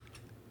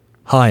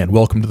Hi, and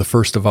welcome to the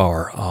first of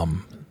our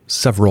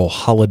several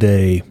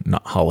holiday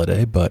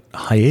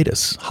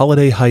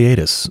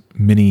hiatus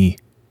mini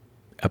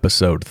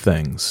episode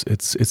things.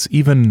 It's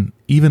even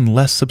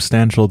less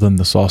substantial than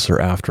the Saucer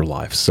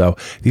Afterlife. So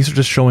these are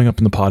just showing up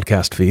in the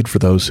podcast feed for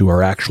those who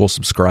are actual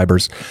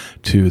subscribers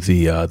to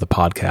the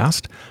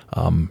podcast.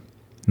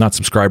 Not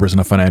subscribers in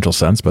a financial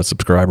sense, but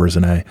subscribers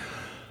in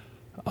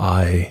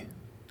I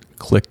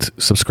clicked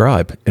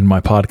subscribe in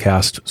my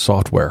podcast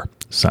software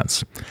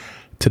sense.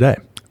 Today,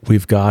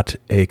 we've got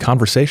a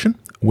conversation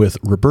with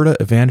Roberta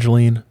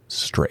Evangeline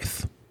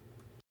Straith.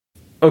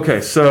 Okay,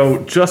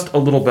 so just a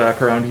little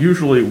background.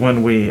 Usually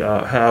when we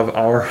have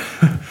our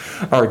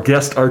our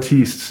guest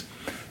artistes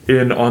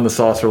in on the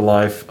Saucer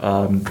Life,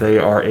 they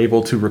are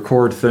able to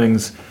record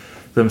things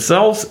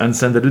themselves and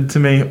send it in to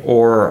me,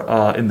 or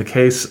in the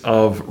case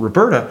of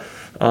Roberta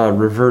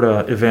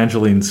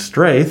Evangeline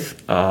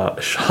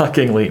Straith,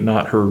 shockingly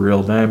not her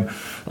real name,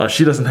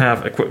 she doesn't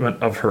have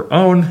equipment of her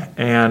own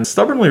and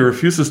stubbornly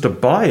refuses to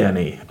buy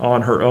any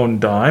on her own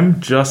dime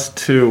just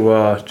to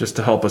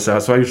help us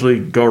out. So I usually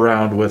go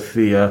around with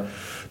the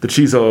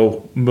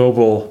Chizo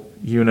mobile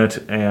unit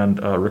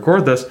and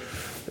record this.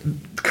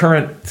 The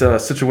current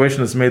situation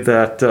has made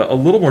that a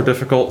little more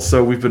difficult,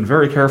 so we've been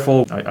very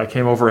careful. I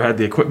came over, had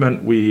the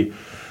equipment,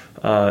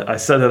 I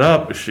set it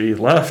up, she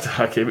left.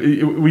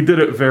 We did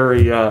it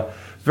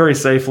very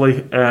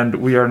safely, and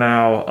we are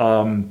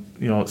now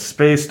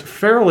spaced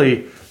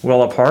fairly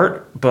well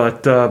apart,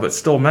 but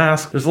still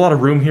masked. There's a lot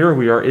of room here.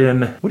 We are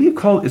in, what do you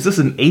call it? Is this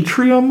an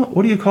atrium?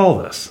 What do you call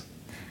this?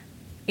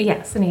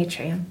 Yes, an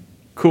atrium.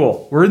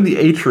 Cool. We're in the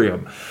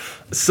atrium.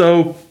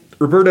 So,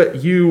 Roberta,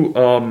 you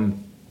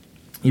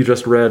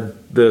just read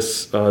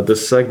this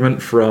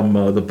segment from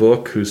the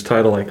book, whose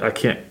title I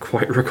can't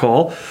quite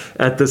recall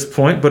at this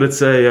point, but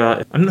it's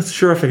I'm not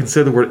sure if I can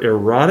say the word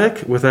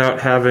erotic without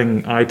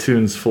having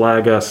iTunes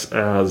flag us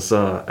as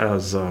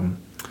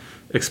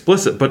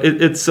explicit, but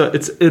it's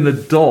an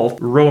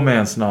adult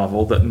romance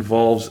novel that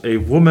involves a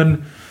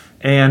woman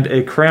and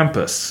a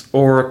Krampus,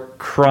 or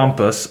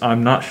Krampus.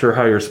 I'm not sure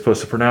how you're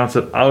supposed to pronounce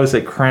it. I always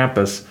say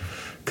Krampus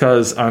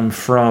because I'm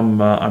from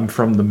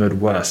the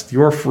Midwest.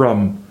 You're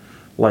from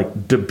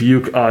like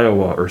Dubuque,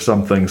 Iowa or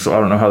something, so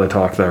I don't know how they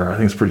talk there. I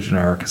think it's pretty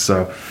generic,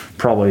 so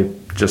probably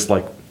just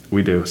like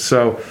we do.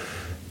 So,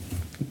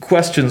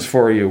 questions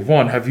for you.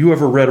 1, have you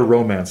ever read a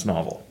romance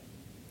novel?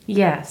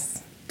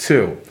 Yes.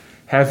 2,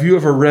 have you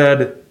ever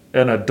read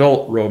an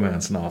adult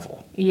romance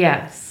novel?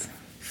 Yes.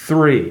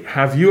 3,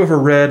 have you ever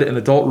read an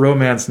adult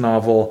romance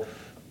novel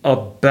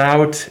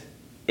about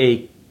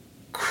a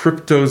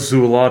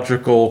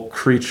cryptozoological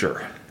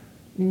creature?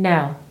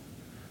 No.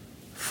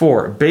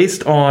 4,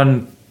 based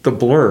on the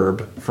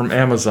blurb from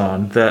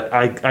Amazon that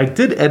I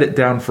did edit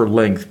down for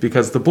length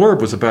because the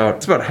blurb was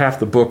about half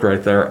the book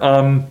right there.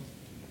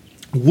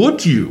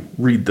 Would you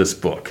read this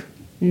book?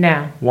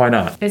 No. Why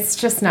not? It's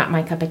just not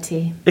my cup of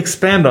tea.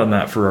 Expand on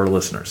that for our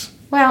listeners.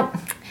 Well,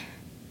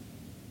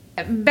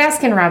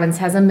 Baskin-Robbins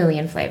has a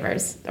million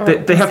flavors.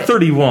 They have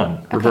 31,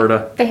 okay.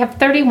 Roberta. They have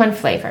 31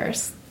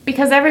 flavors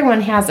because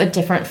everyone has a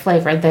different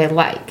flavor they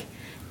like.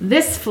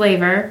 This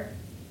flavor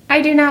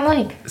I do not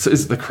like. So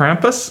is it the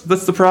Krampus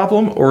that's the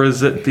problem, or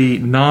is it the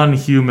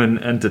non-human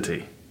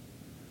entity?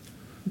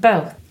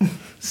 Both.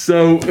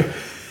 So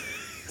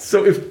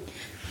if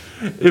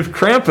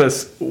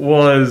Krampus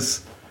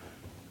was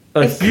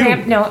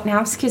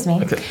excuse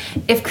me. Okay.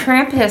 If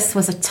Krampus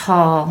was a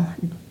tall,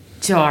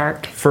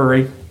 dark,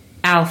 furry,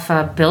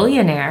 alpha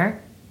billionaire,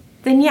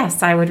 then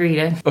yes, I would read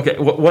it. Okay,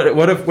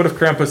 what if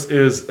Krampus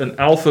is an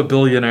alpha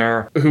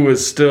billionaire who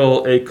is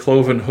still a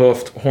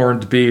cloven-hoofed,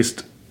 horned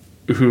beast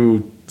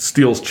who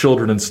steals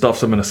children and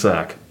stuffs them in a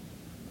sack?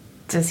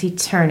 Does he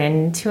turn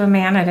into a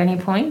man at any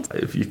point?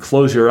 If you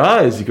close your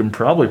eyes, you can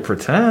probably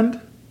pretend.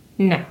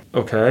 No.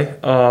 Okay.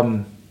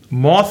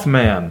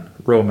 Mothman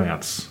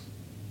romance.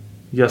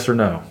 Yes or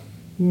no?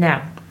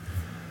 No.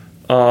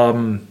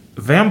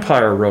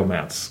 Vampire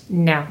romance.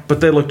 No.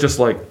 But they look just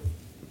like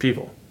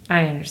people.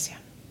 I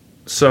understand.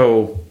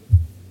 So,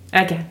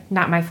 again,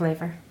 not my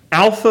flavor.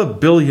 Alpha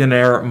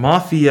billionaire,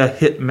 mafia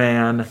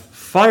hitman,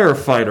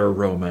 firefighter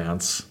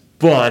romance,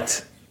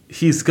 but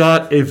he's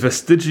got a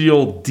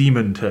vestigial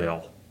demon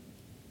tail.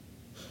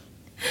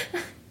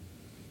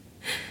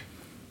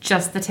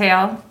 Just the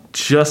tail?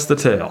 Just the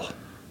tail.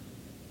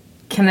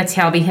 Can the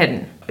tail be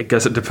hidden? I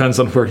guess it depends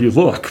on where you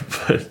look,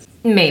 but...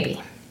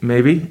 Maybe.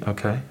 Maybe?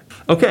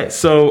 Okay,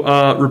 so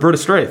Roberta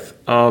Straith,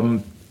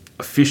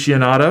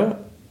 aficionado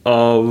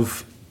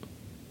of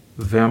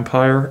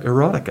vampire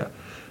erotica,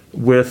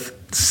 with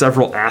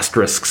several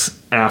asterisks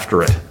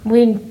after it.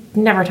 We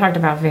never talked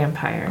about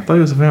vampire. I thought he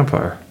was a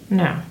vampire.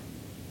 No.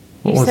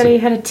 You said he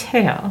had a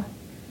tail.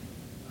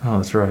 Oh,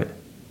 that's right.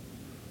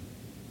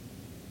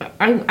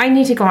 I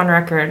need to go on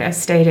record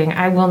as stating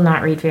I will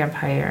not read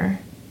vampire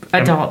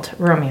adult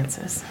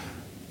romances.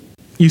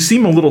 You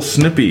seem a little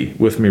snippy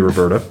with me,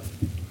 Roberta.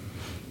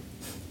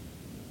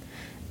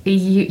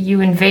 You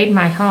invade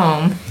my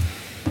home,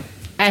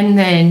 and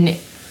then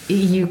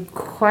You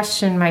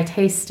question my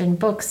taste in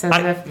books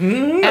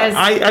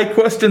I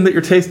question that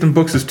your taste in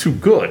books is too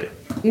good.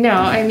 No,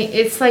 I mean,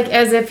 it's like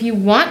as if you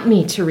want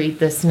me to read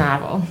this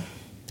novel.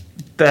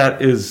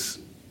 That is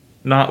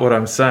not what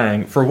I'm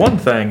saying. For one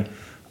thing,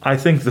 I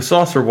think the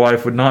saucer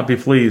wife would not be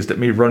pleased at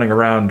me running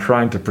around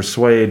trying to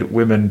persuade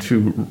women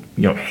to,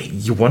 hey,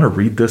 you want to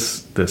read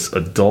this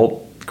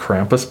adult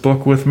Krampus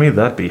book with me?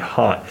 That'd be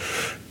hot.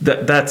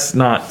 That's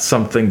not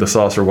something the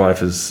saucer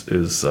wife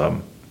is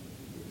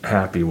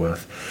happy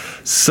with.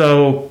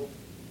 So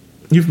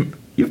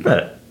you've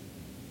met.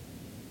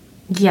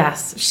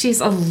 Yes, she's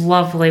a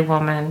lovely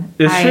woman.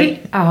 Is she?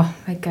 Oh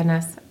my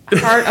goodness,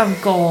 heart of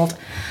gold.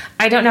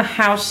 I don't know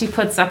how she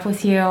puts up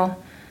with you.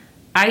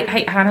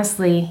 I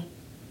honestly.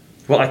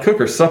 Well, I cook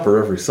her supper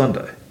every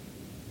Sunday.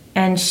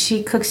 And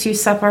she cooks you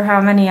supper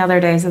how many other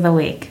days of the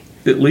week?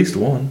 At least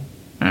one.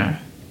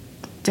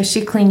 Does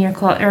she clean your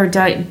clothes, or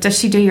does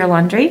she do your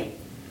laundry?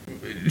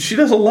 She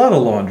does a lot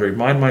of laundry.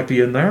 Mine might be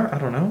in there. I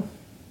don't know.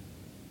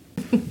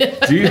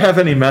 Do you have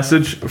any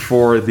message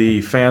for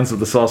the fans of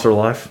the Saucer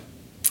Life?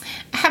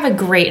 Have a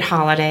great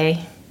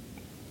holiday.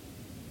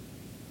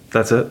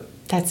 That's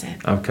it? That's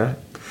it. Okay.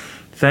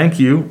 Thank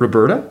you,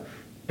 Roberta.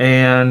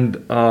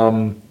 And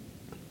I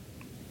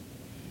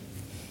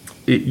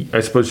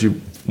suppose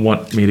you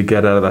want me to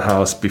get out of the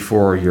house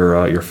before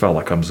your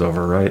fella comes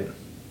over, right?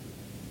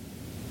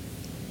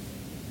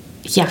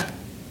 Yeah.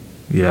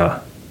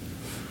 Yeah.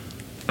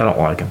 I don't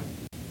like him.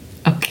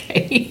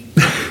 Okay.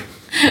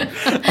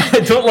 I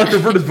don't like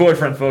Roberta's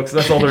boyfriend, folks.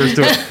 That's all there is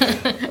to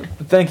it.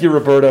 Thank you,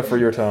 Roberta, for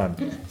your time.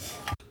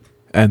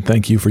 And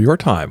thank you for your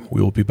time.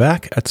 We will be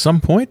back at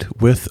some point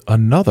with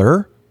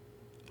another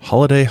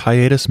Holiday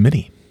Hiatus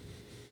Mini.